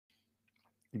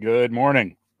Good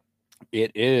morning.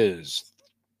 It is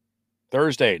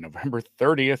Thursday, November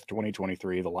 30th,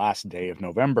 2023, the last day of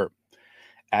November.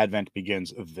 Advent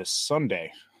begins this Sunday.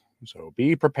 So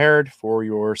be prepared for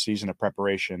your season of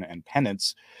preparation and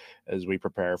penance as we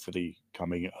prepare for the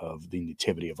coming of the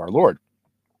Nativity of our Lord.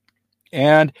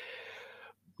 And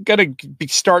I'm going to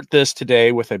start this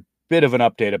today with a bit of an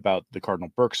update about the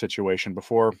Cardinal Burke situation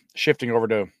before shifting over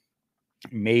to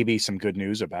maybe some good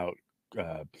news about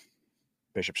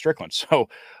Bishop Strickland. So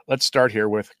let's start here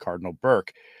with Cardinal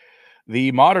Burke.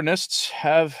 The Modernists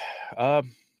have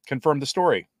confirmed the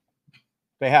story.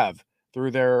 They have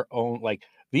through their own,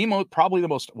 probably the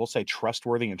most, we'll say,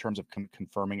 trustworthy in terms of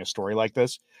confirming a story like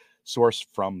this. Source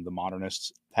from the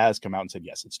Modernists has come out and said,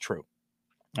 yes, it's true.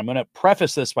 I'm going to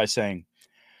preface this by saying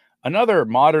another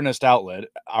modernist outlet,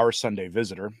 Our Sunday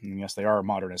Visitor, and yes, they are a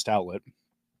modernist outlet,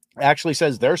 actually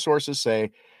says their sources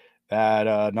say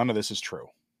that none of this is true.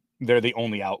 They're the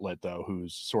only outlet, though,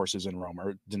 whose sources in Rome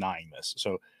are denying this.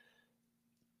 So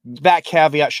that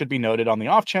caveat should be noted on the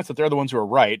off chance that they're the ones who are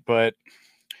right, but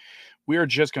we are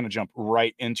just going to jump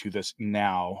right into this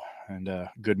now. And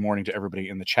good morning to everybody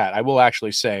in the chat. I will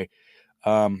actually say,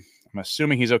 I'm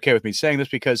assuming he's okay with me saying this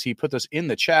because he put this in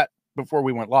the chat before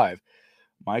we went live.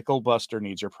 Michael Buster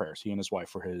needs your prayers. He and his wife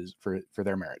for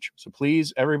their marriage. So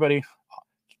please, everybody,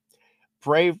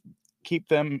 pray. Keep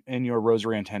them in your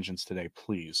rosary intentions today,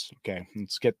 please. Okay,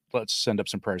 let's send up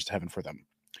some prayers to heaven for them.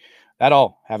 That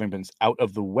all having been out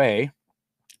of the way,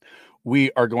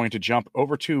 we are going to jump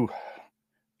over to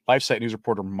LifeSite News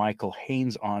reporter Michael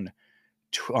Haynes on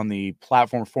the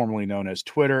platform formerly known as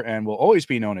Twitter and will always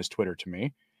be known as Twitter to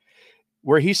me,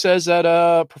 where he says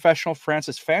that professional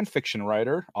Francis fan fiction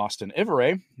writer Austin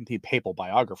Ivere, the papal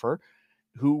biographer,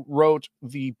 who wrote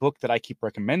the book that I keep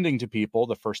recommending to people,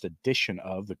 the first edition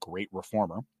of The Great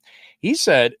Reformer, he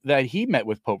said that he met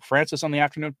with Pope Francis on the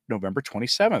afternoon of November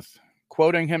 27th.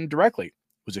 Quoting him directly, it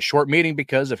was a short meeting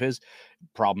because of his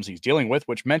problems he's dealing with,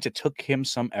 which meant it took him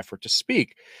some effort to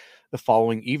speak. The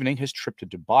following evening, his trip to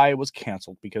Dubai was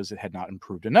canceled because it had not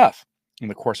improved enough. In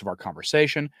the course of our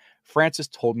conversation, Francis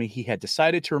told me he had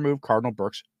decided to remove Cardinal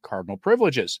Burke's cardinal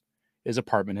privileges, his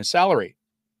apartment, his salary.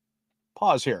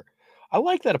 Pause here. I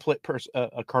like that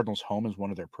a cardinal's home is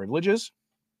one of their privileges.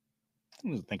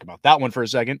 Think about that one for a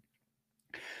second.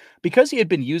 Because he had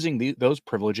been using those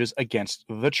privileges against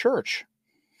the church.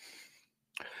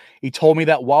 He told me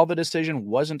that while the decision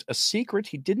wasn't a secret,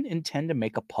 he didn't intend to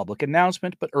make a public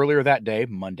announcement, but earlier that day,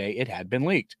 Monday, it had been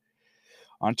leaked.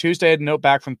 On Tuesday, I had a note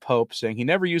back from Pope saying he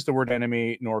never used the word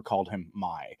enemy nor called him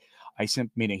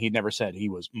meaning he never said he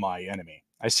was my enemy.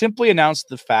 I simply announced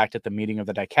the fact at the meeting of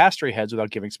the dicastery heads without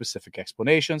giving specific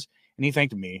explanations, and he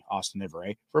thanked me, Austin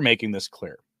Ivere, for making this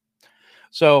clear.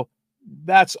 So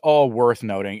that's all worth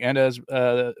noting. And as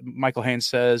Michael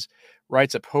Haynes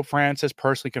writes that Pope Francis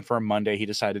personally confirmed Monday he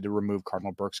decided to remove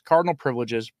Cardinal Burke's cardinal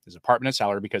privileges, his apartment and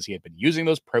salary, because he had been using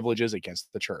those privileges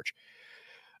against the church.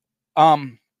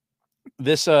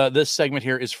 This segment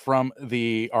here is from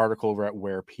the article over at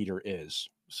Where Peter Is.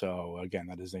 So again,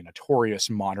 that is a notorious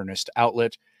modernist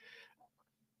outlet.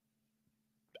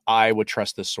 I would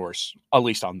trust this source, at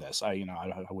least on this. I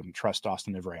wouldn't trust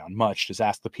Austin Ivere on much. Just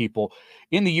ask the people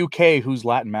in the UK whose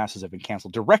Latin masses have been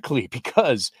canceled directly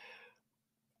because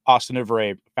Austin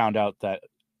Ivere found out that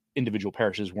individual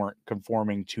parishes weren't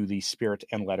conforming to the spirit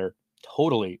and letter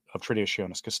totally of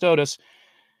Traditionis Custodes.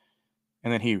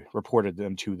 And then he reported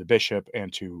them to the bishop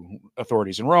and to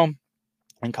authorities in Rome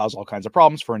and caused all kinds of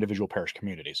problems for individual parish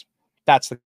communities. That's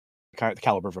the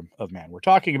caliber of man we're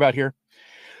talking about here.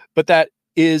 But that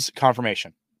is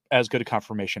confirmation, as good a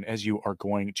confirmation as you are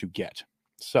going to get.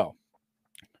 So,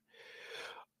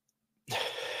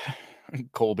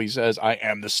 Colby says, I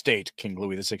am the state, King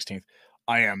Louis XVI.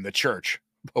 I am the church,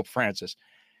 Pope Francis.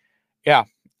 Yeah.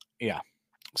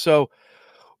 So,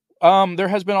 there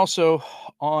has been also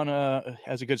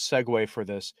as a good segue for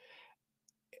this,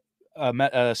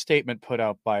 a statement put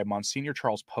out by Monsignor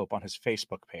Charles Pope on his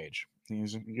Facebook page.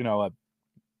 He's, a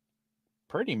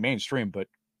pretty mainstream, but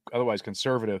otherwise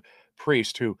conservative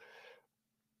priest who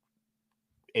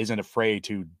isn't afraid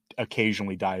to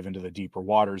occasionally dive into the deeper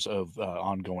waters of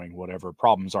ongoing whatever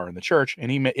problems are in the church. And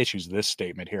he issues this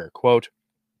statement here, quote,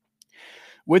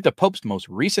 with the Pope's most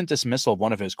recent dismissal of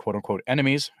one of his quote unquote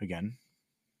enemies, again,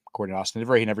 according to Austin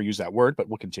Ivere, he never used that word, but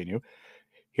we'll continue.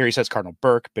 Here he says Cardinal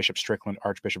Burke, Bishop Strickland,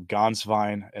 Archbishop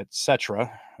Gonswein, etc.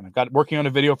 And I've got working on a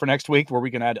video for next week where we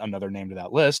can add another name to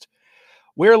that list.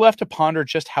 We are left to ponder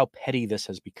just how petty this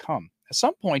has become. At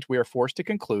some point, we are forced to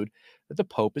conclude that the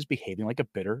Pope is behaving like a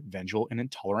bitter, vengeful, and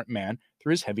intolerant man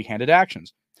through his heavy-handed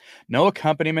actions. No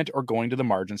accompaniment or going to the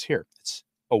margins here. It's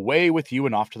Away with you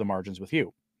and off to the margins with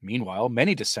you. Meanwhile,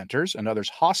 many dissenters and others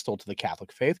hostile to the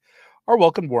Catholic faith are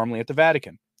welcomed warmly at the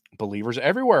Vatican. Believers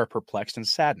everywhere are perplexed and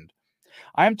saddened.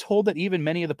 I am told that even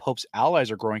many of the Pope's allies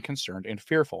are growing concerned and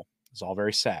fearful. It's all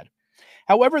very sad.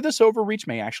 However, this overreach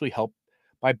may actually help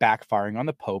by backfiring on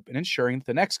the Pope and ensuring that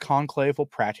the next conclave will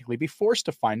practically be forced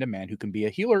to find a man who can be a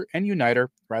healer and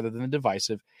uniter rather than the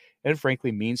divisive and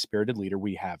frankly mean-spirited leader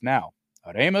we have now.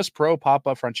 Oremus pro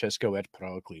Papa Francesco et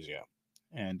pro Ecclesia.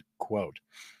 End quote.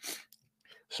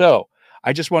 So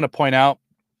I just want to point out,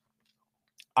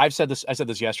 I said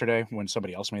this yesterday when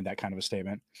somebody else made that kind of a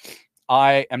statement.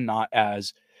 I am not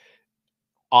as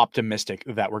optimistic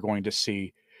that we're going to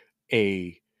see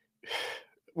that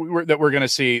we're going to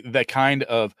see the kind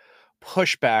of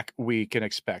pushback we can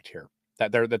expect here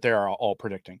that they are all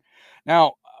predicting.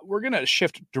 Now, we're going to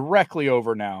shift directly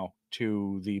over now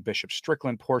to the Bishop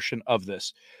Strickland portion of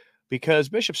this, because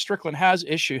Bishop Strickland has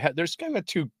there's kind of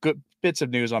two good bits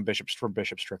of news on Bishop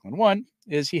Strickland. One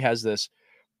is he has this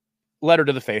letter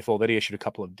to the faithful that he issued a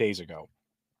couple of days ago,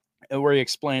 where he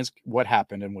explains what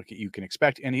happened and what you can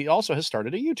expect. And he also has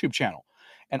started a YouTube channel.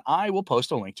 And I will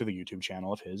post a link to the YouTube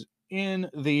channel of his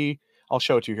I'll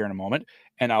show it to you here in a moment,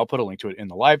 and I'll put a link to it in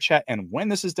the live chat. And when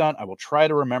this is done, I will try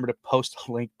to remember to post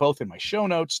a link both in my show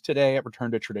notes today at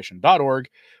returntotradition.org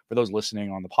for those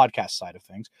listening on the podcast side of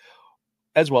things,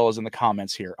 as well as in the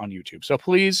comments here on YouTube. So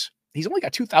please, he's only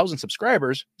got 2,000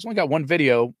 subscribers. He's only got one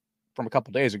video from a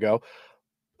couple days ago.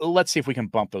 Let's see if we can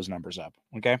bump those numbers up.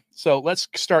 Okay. So let's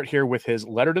start here with his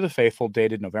letter to the faithful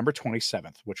dated November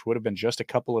 27th, which would have been just a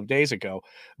couple of days ago.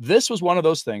 This was one of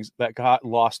those things that got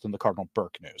lost in the Cardinal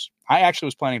Burke news. I actually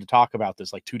was planning to talk about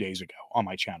this like 2 days ago on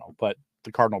my channel, but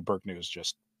the Cardinal Burke news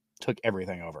just took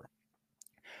everything over.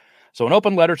 So an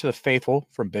open letter to the faithful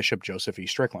from Bishop Joseph E.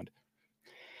 Strickland.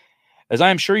 As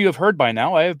I am sure you have heard by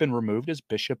now, I have been removed as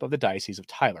Bishop of the Diocese of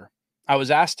Tyler. I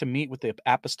was asked to meet with the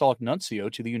Apostolic Nuncio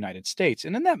to the United States,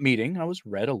 and in that meeting, I was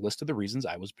read a list of the reasons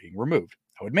I was being removed.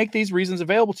 I would make these reasons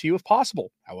available to you if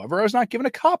possible. However, I was not given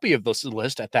a copy of this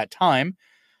list at that time,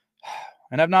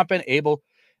 and have not been able,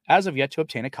 as of yet, to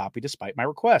obtain a copy despite my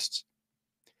requests.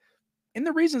 In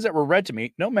the reasons that were read to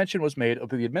me, no mention was made of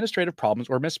the administrative problems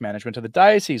or mismanagement of the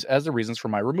diocese as the reasons for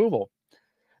my removal.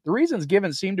 The reasons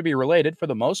given seem to be related, for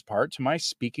the most part, to my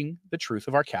speaking the truth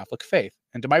of our Catholic faith,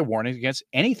 and to my warning against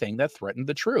anything that threatened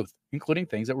the truth, including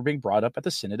things that were being brought up at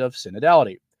the Synod of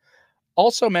Synodality.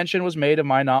 Also mention was made of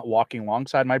my not walking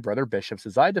alongside my brother bishops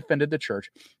as I defended the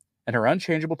Church and her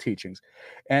unchangeable teachings,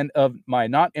 and of my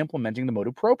not implementing the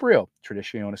motu proprio,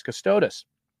 Traditionis Custodes,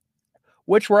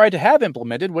 which, were I to have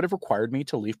implemented, would have required me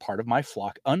to leave part of my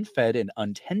flock unfed and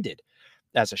untended.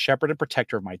 As a shepherd and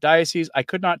protector of my diocese, I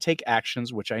could not take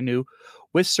actions which I knew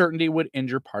with certainty would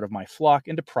injure part of my flock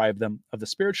and deprive them of the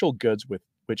spiritual goods with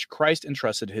which Christ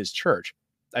entrusted his church.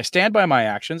 I stand by my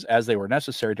actions as they were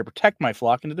necessary to protect my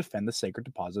flock and to defend the sacred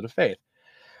deposit of faith.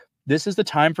 This is the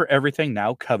time for everything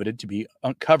now coveted to be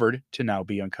uncovered to now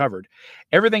be uncovered,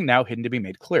 everything now hidden to be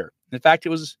made clear. In fact, it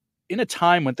was in a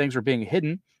time when things were being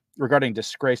hidden regarding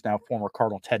disgraced now former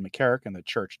Cardinal Ted McCarrick and the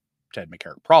church Ted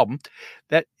McCarrick problem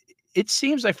that it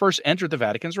seems I first entered the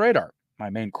Vatican's radar. My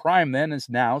main crime then is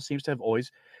now seems to have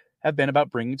always have been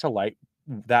about bringing to light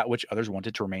that which others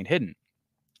wanted to remain hidden.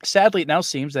 Sadly, it now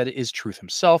seems that it is truth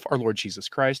himself, our Lord Jesus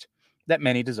Christ, that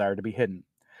many desire to be hidden.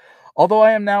 Although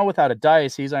I am now without a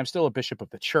diocese, I am still a bishop of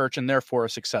the church and therefore a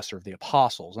successor of the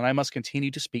apostles, and I must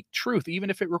continue to speak truth even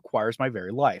if it requires my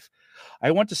very life.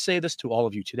 I want to say this to all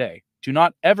of you today. Do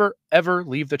not ever, ever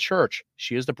leave the church.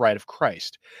 She is the bride of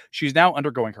Christ. She is now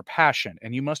undergoing her passion,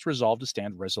 and you must resolve to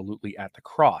stand resolutely at the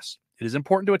cross. It is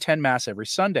important to attend Mass every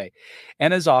Sunday,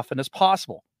 and as often as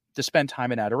possible, to spend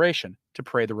time in adoration, to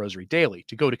pray the rosary daily,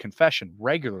 to go to confession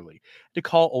regularly, to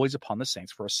call always upon the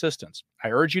saints for assistance.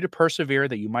 I urge you to persevere,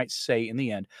 that you might say in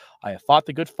the end, I have fought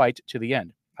the good fight to the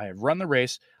end. I have run the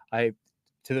race to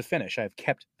the finish. I have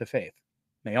kept the faith.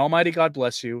 May Almighty God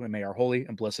bless you, and may our Holy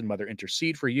and Blessed Mother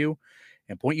intercede for you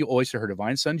and point you always to her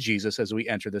divine Son, Jesus, as we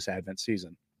enter this Advent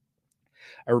season.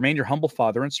 I remain your humble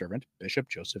father and servant, Bishop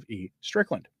Joseph E.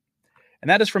 Strickland. And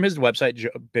that is from his website,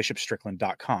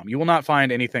 bishopstrickland.com. You will not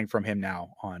find anything from him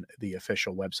now on the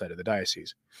official website of the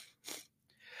diocese.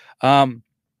 And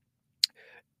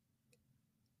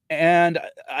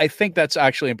I think that's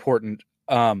actually important.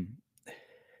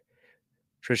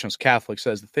 Traditionalist Catholic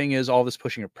says, the thing is, all this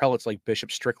pushing of prelates like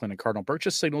Bishop Strickland and Cardinal Burke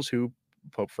just signals who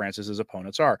Pope Francis's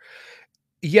opponents are.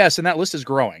 Yes, and that list is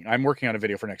growing. I'm working on a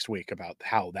video for next week about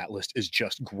how that list is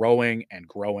just growing and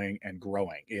growing and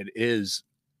growing. It is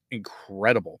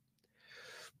incredible.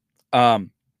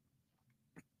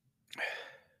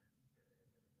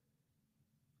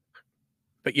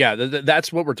 But yeah,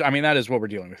 that's what I mean, that is what we're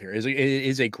dealing with here. It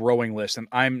is a growing list, and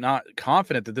I'm not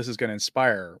confident that this is going to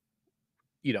inspire,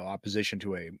 opposition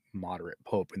to a moderate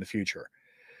pope in the future.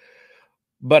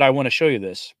 But I want to show you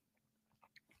this.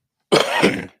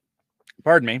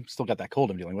 Pardon me, still got that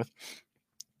cold I'm dealing with.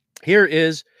 Here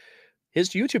is his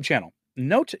YouTube channel.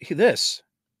 Note this.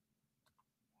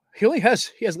 He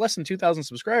has less than 2,000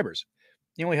 subscribers.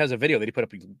 He only has a video that he put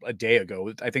up a day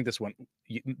ago. I think this one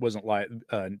wasn't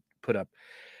put up.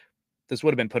 This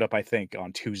would have been put up, I think,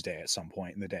 on Tuesday at some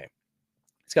point in the day.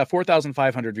 It's got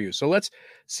 4,500 views. So let's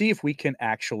see if we can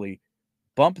actually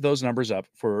bump those numbers up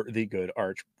for the good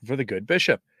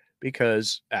bishop,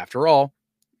 because after all,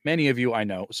 many of you I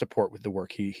know support with the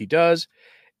work he does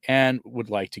and would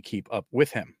like to keep up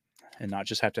with him and not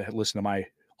just have to listen to my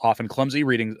often clumsy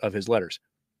reading of his letters.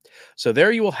 So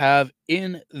there you will have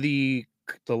in the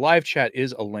live chat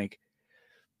is a link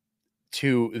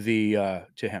to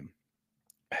him.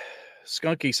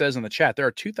 Skunky says in the chat, there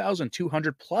are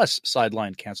 2,200 plus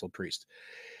sidelined canceled priests.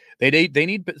 They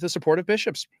need the support of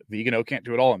bishops. Vigano can't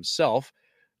do it all himself,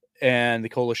 and the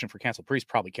Coalition for Canceled Priests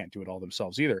probably can't do it all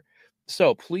themselves either.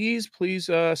 So please,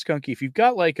 Skunky, if you've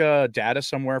got like data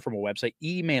somewhere from a website,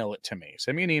 email it to me.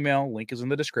 Send me an email. Link is in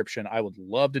the description. I would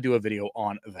love to do a video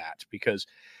on that, because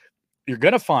you're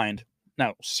going to find,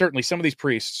 now, certainly some of these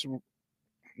priests,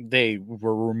 they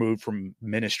were removed from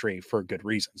ministry for good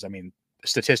reasons. I mean,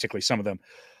 statistically, some of them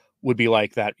would be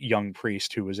like that young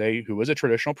priest who was a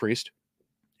traditional priest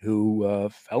who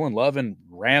fell in love and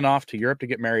ran off to Europe to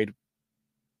get married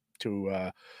to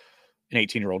an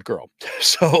 18-year-old girl.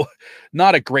 So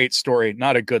not a great story,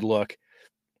 not a good look.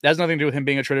 That has nothing to do with him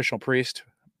being a traditional priest,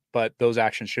 but those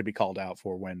actions should be called out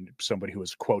for when somebody who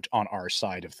is, quote, on our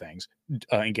side of things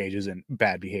engages in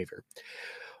bad behavior.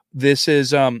 This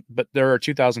is, but there are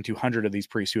 2,200 of these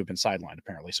priests who have been sidelined,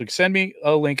 apparently. So send me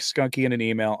a link, Skunky, in an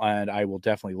email, and I will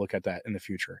definitely look at that in the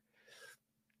future.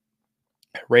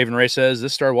 Raven Ray says,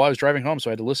 this started while I was driving home, so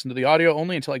I had to listen to the audio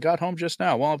only until I got home just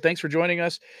now. Well, thanks for joining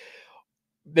us.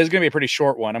 This is going to be a pretty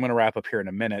short one. I'm going to wrap up here in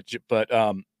a minute, but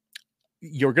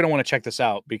you're going to want to check this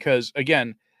out because,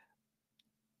 again,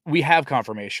 we have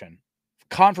confirmation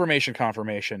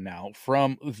now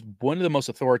from one of the most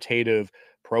authoritative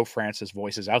pro-Francis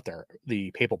voices out there, the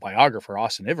papal biographer,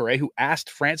 Austin Ivere, who asked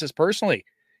Francis personally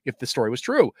if the story was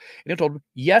true. And he told him,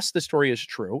 yes, the story is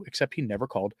true, except he never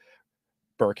called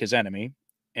Burke his enemy.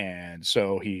 And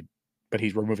so he's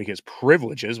removing his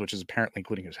privileges, which is apparently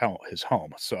including his home.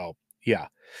 So, yeah.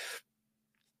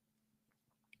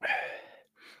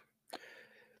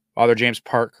 Father James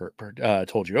Parker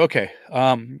told you. Okay.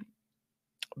 Send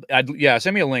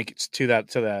me a link to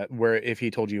that where if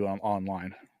he told you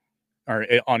online or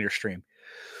on your stream.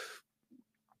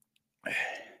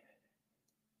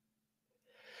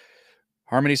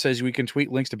 Harmony says we can tweet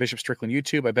links to Bishop Strickland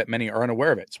YouTube. I bet many are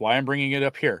unaware of it. That's why I'm bringing it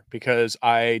up here, because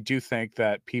I do think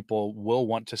that people will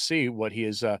want to see what he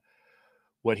is,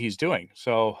 what he's doing.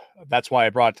 So that's why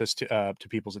I brought this to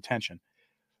people's attention.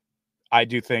 I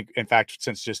do think, in fact,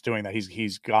 since just doing that,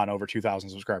 he's gone over 2,000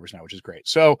 subscribers now, which is great.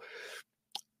 So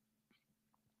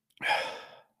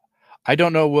I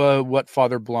don't know what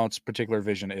Father Blount's particular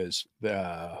vision is,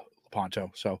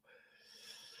 Lepanto. So.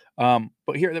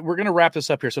 But here, we're going to wrap this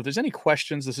up here. So if there's any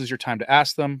questions, this is your time to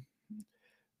ask them.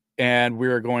 And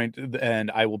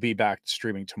I will be back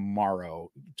streaming tomorrow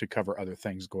to cover other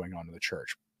things going on in the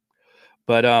church.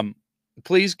 But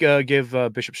please give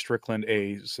Bishop Strickland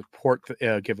a support,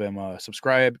 give him a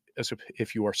subscribe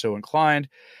if you are so inclined.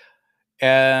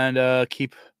 And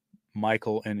keep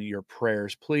Michael in your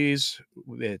prayers, please.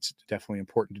 It's definitely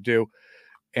important to do.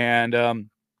 And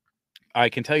I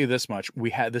can tell you this much: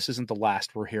 this isn't the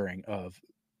last we're hearing of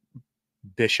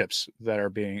bishops that are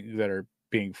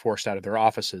being forced out of their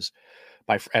offices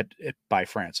by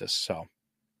Francis. So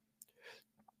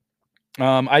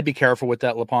I'd be careful with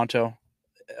that, Lepanto,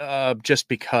 just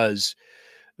because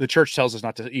the church tells us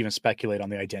not to even speculate on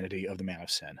the identity of the man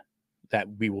of sin, that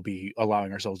we will be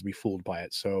allowing ourselves to be fooled by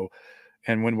it. So,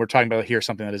 and when we're talking about here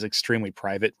something that is extremely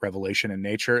private, revelation in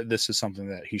nature, this is something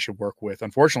that he should work with,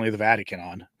 unfortunately, the Vatican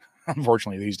on.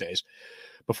 Unfortunately, these days,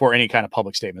 before any kind of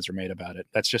public statements are made about it.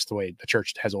 That's just the way the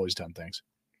church has always done things.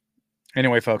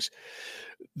 Anyway, folks,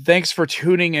 thanks for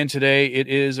tuning in today. It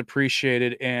is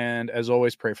appreciated. And as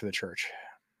always, pray for the church.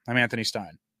 I'm Anthony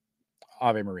Stein.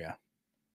 Ave Maria.